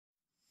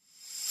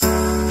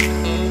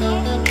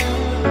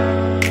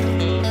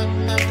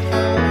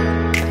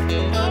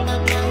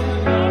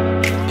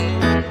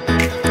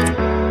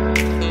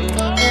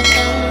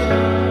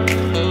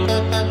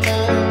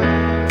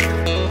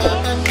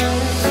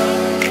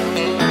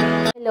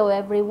Hello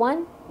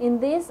everyone.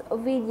 In this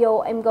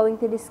video, I'm going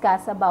to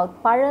discuss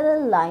about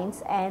parallel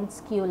lines and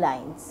skew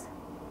lines.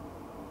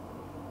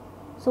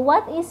 So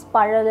what is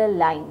parallel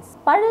lines?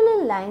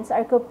 Parallel lines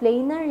are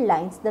coplanar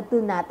lines that do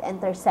not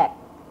intersect.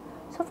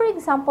 So for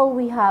example,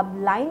 we have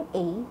line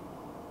A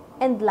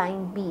and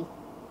line B.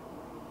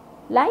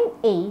 Line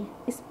A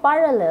is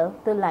parallel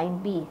to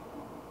line B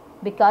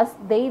because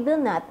they do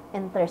not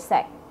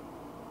intersect.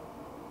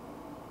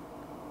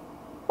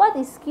 What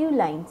is skew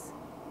lines?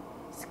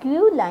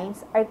 Skew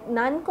lines are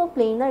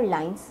non-coplanar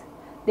lines.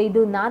 They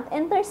do not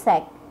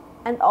intersect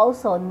and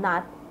also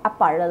not a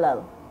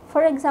parallel.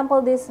 For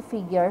example, this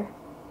figure,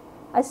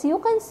 as you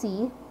can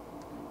see,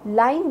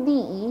 line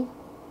DE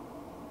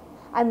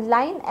and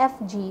line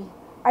FG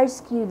are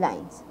skew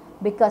lines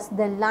because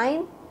the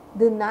line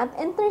do not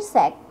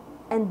intersect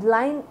and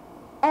line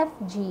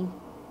FG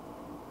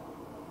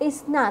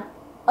is not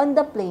on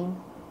the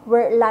plane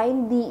where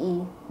line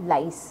DE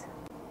lies.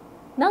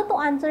 Now to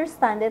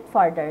understand it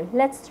further,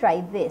 let's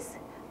try this.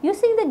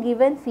 Using the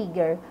given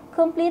figure,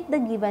 complete the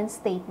given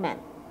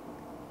statement.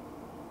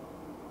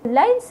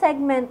 Line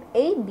segment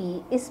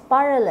AB is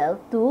parallel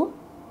to,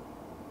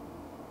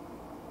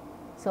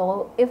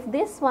 so if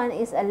this one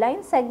is a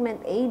line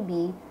segment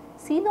AB,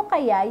 sino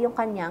kaya yung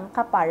kanyang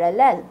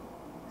kaparallel?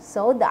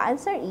 So the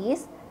answer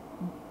is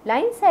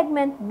line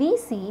segment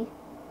BC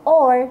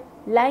or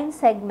line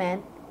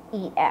segment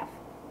EF.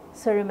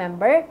 So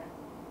remember,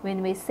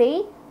 when we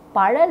say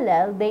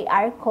parallel, they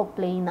are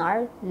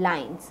coplanar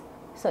lines.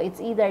 So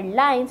it's either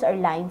lines or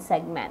line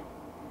segment.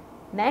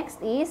 Next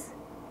is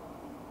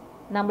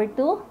number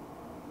 2.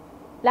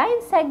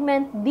 Line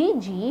segment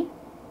DG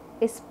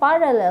is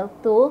parallel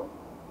to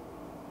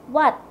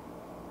what?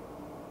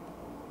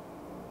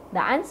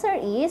 The answer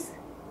is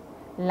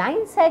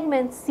line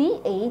segment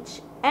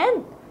CH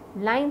and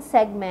line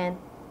segment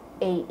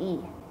AE.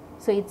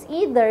 So it's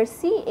either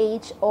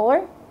CH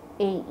or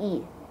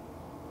AE.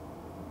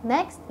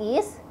 Next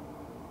is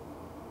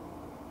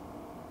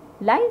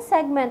line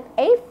segment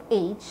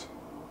FH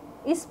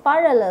is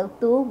parallel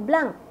to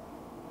blank.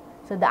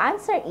 So the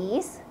answer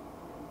is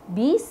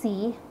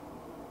BC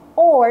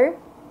or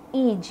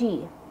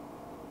EG.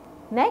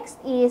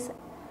 Next is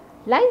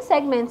line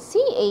segment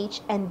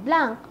CH and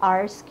blank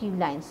are skew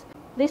lines.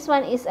 This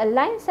one is a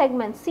line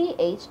segment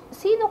CH.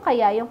 Sino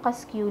kaya yung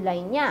ka-skew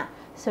line niya?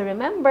 So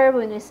remember,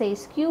 when we say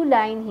skew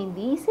line,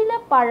 hindi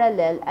sila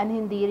parallel and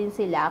hindi rin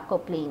sila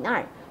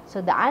coplanar. So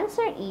the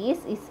answer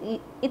is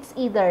it's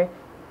either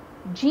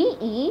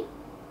GE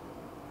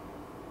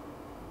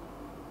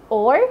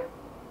or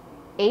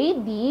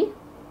AD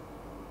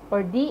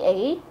or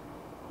DA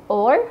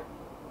or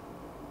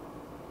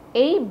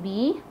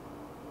AB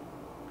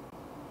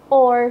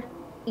or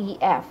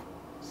EF.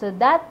 So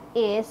that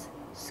is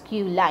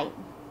skew line.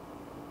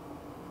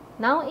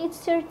 Now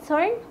it's your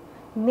turn.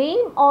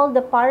 Name all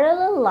the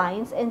parallel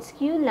lines and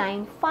skew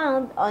line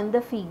found on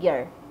the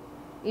figure.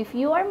 If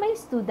you are my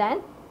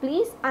student,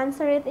 please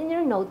answer it in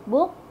your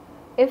notebook.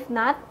 If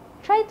not,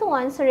 try to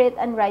answer it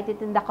and write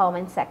it in the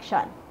comment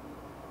section.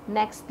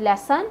 Next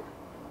lesson,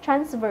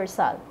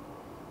 transversal.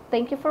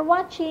 Thank you for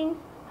watching.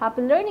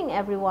 Happy learning,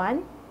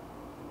 everyone.